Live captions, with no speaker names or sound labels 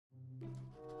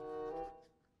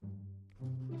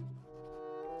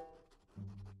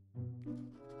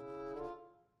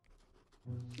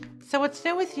So what's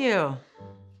new with you?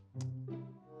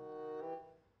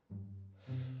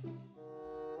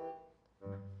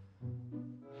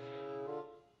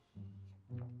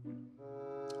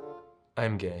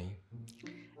 I'm gay.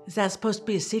 Is that supposed to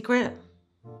be a secret?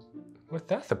 What's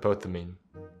that supposed to mean?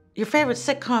 Your favorite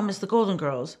sitcom is The Golden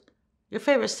Girls. Your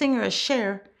favorite singer is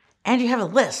Cher, and you have a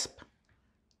lisp.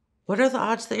 What are the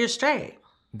odds that you're straight?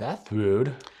 That's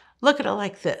rude. Look at it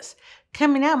like this.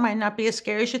 Coming out might not be as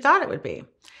scary as you thought it would be.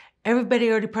 Everybody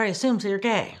already probably assumes that you're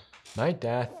gay. My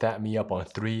dad set me up on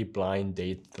 3 blind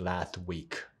dates last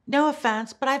week. No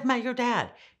offense, but I've met your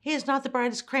dad. He is not the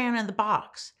brightest crayon in the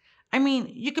box. I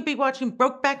mean, you could be watching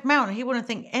Brokeback Mountain, he wouldn't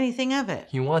think anything of it.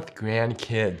 He wants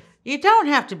grandkids. You don't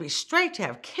have to be straight to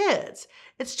have kids.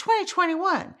 It's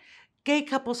 2021. Gay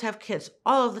couples have kids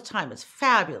all of the time. It's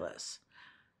fabulous.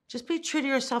 Just be true to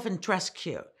yourself and dress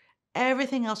cute.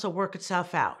 Everything else will work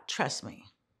itself out. Trust me.